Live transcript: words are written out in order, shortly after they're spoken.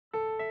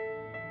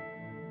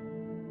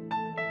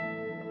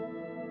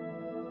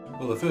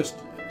Well, the first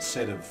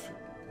set of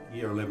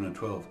Year 11 and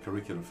 12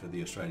 curricula for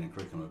the Australian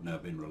curriculum have now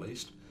been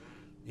released.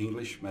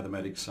 English,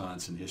 Mathematics,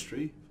 Science and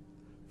History,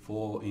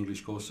 4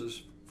 English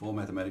courses, 4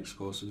 Mathematics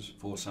courses,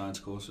 4 Science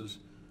courses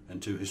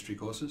and 2 History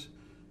courses,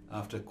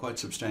 after quite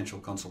substantial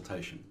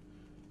consultation.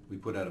 We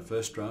put out a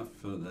first draft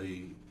for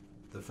the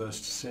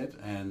first set,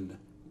 and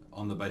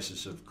on the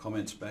basis of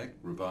comments back,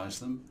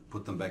 revised them,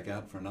 put them back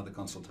out for another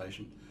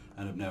consultation,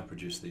 and have now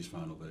produced these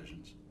final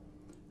versions.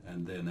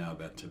 And they're now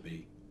about to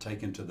be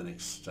taken to the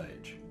next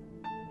stage.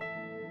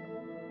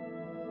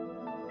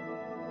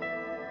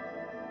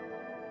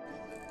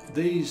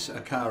 These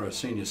ACARA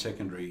senior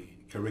secondary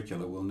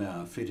curricula will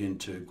now fit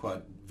into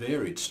quite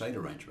varied state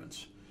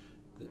arrangements.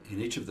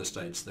 In each of the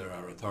states there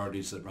are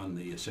authorities that run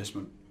the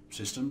assessment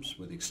systems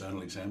with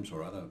external exams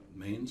or other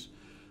means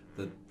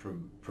that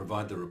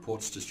provide the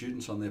reports to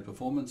students on their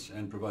performance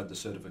and provide the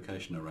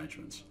certification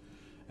arrangements.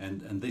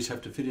 And these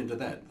have to fit into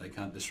that. They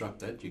can't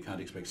disrupt that. You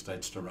can't expect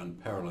states to run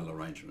parallel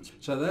arrangements.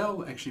 So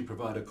they'll actually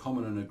provide a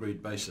common and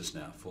agreed basis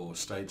now for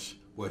states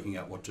working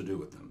out what to do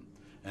with them.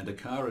 And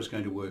ACARA is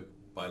going to work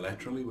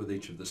bilaterally with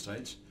each of the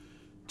states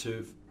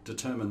to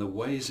determine the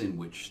ways in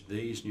which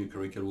these new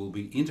curricula will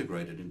be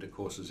integrated into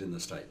courses in the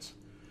states.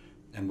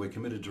 And we're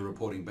committed to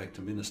reporting back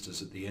to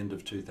ministers at the end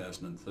of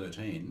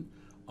 2013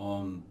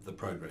 on the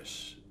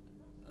progress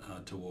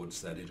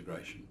towards that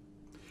integration.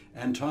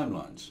 And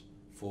timelines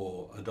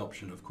for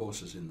adoption of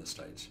courses in the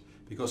states.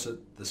 Because at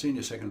the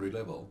senior secondary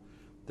level,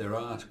 there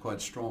are quite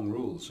strong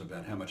rules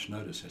about how much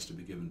notice has to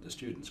be given to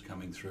students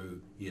coming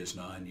through years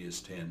 9, years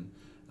 10,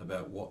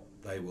 about what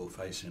they will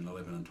face in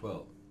 11 and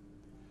 12.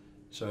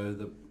 So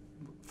the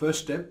first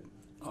step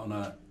on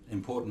an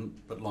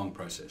important but long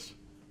process.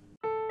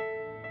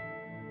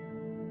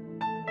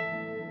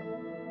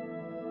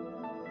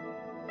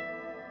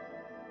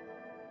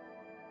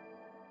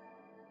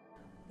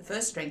 The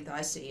first strength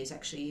I see is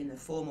actually in the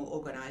formal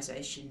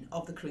organisation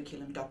of the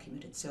curriculum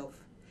document itself.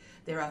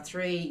 There are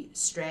 3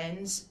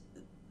 strands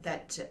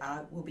that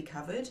will be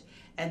covered,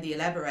 and the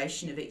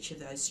elaboration of each of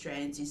those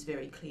strands is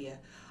very clear.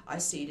 I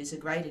see it as a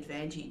great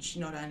advantage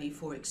not only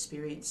for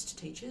experienced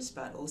teachers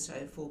but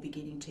also for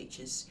beginning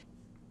teachers.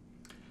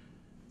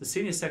 The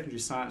senior secondary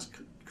science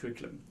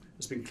curriculum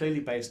has been clearly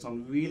based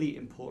on really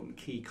important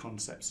key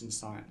concepts in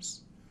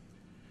science.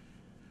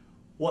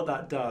 What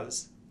that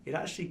does, it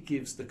actually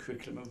gives the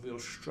curriculum a real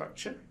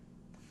structure,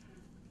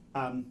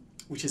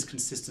 which is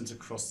consistent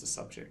across the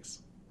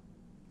subjects.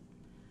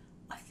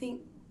 I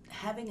think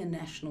having a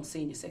national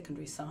senior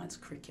secondary science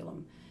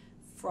curriculum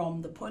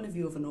from the point of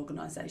view of an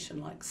organisation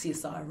like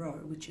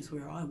CSIRO, which is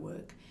where I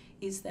work,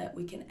 is that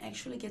we can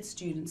actually get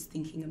students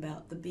thinking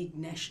about the big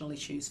national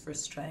issues for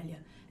Australia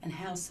and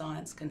how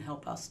science can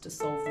help us to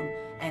solve them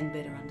and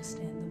better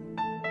understand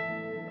them.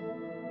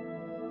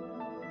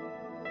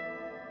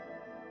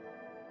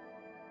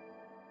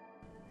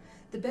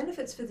 The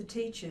benefits for the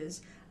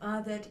teachers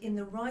are that in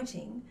the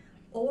writing,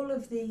 all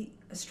of the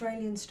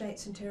Australian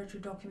states and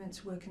territory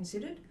documents were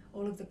considered,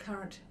 all of the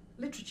current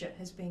literature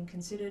has been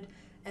considered,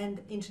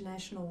 and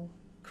international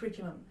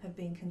curriculum have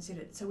been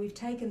considered. So we've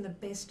taken the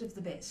best of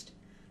the best,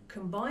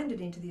 combined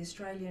it into the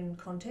Australian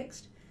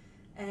context,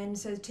 and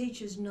so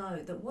teachers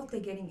know that what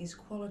they're getting is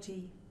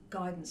quality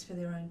guidance for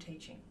their own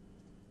teaching.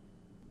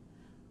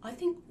 I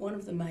think one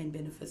of the main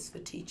benefits for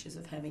teachers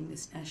of having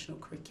this national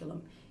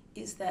curriculum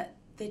is that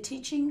they're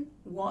teaching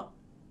what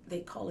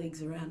their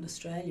colleagues around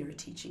Australia are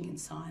teaching in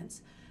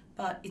science,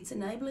 but it's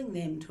enabling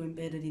them to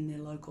embed it in their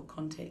local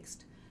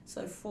context.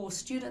 So for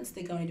students,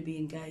 they're going to be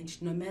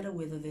engaged no matter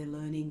whether they're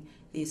learning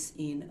this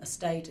in a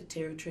state, a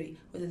territory,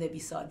 whether they're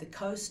beside the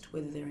coast,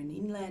 whether they're in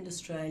inland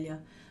Australia,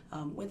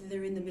 whether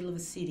they're in the middle of a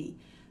city.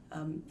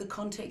 The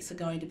contexts are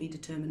going to be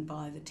determined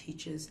by the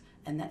teachers,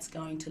 and that's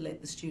going to let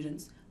the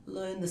students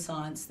learn the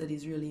science that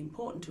is really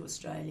important to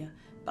Australia,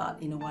 but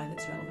in a way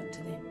that's relevant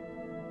to them.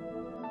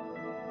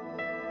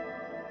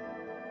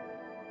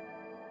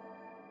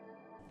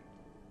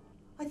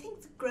 I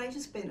think the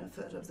greatest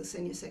benefit of the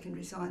senior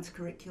secondary science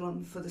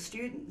curriculum for the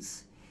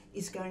students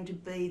is going to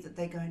be that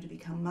they're going to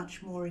become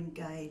much more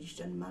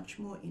engaged and much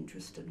more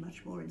interested,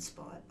 much more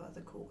inspired by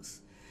the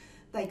course.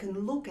 They can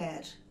look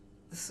at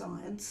the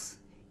science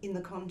in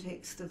the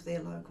context of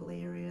their local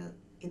area,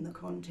 in the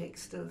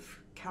context of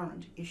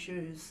current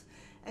issues,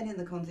 and in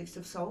the context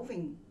of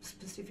solving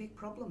specific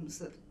problems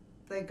that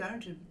they're going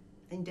to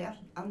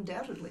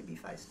undoubtedly be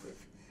faced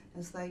with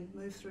as they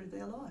move through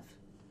their life.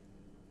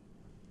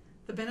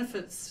 The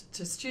benefits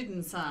to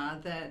students are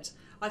that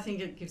I think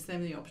it gives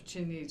them the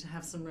opportunity to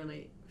have some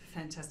really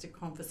fantastic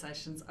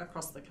conversations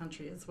across the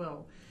country as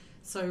well.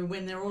 So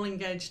when they're all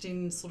engaged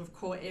in sort of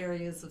core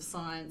areas of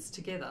science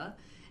together,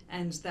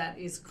 and that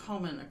is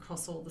common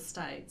across all the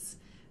states,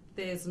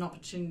 there's an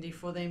opportunity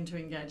for them to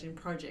engage in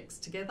projects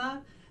together.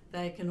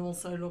 They can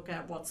also look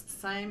at what's the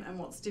same and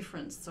what's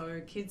different.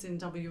 So kids in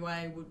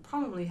WA would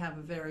probably have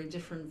a very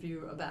different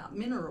view about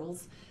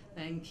minerals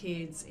than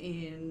kids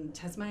in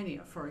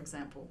Tasmania, for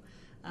example.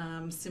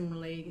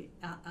 Similarly,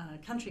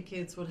 country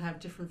kids would have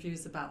different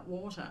views about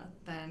water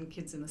than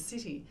kids in the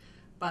city.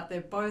 but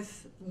they're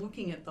both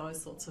looking at those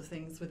sorts of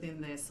things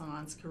within their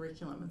science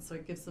curriculum, and so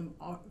it gives them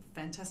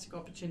fantastic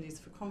opportunities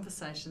for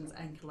conversations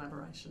and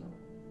collaboration.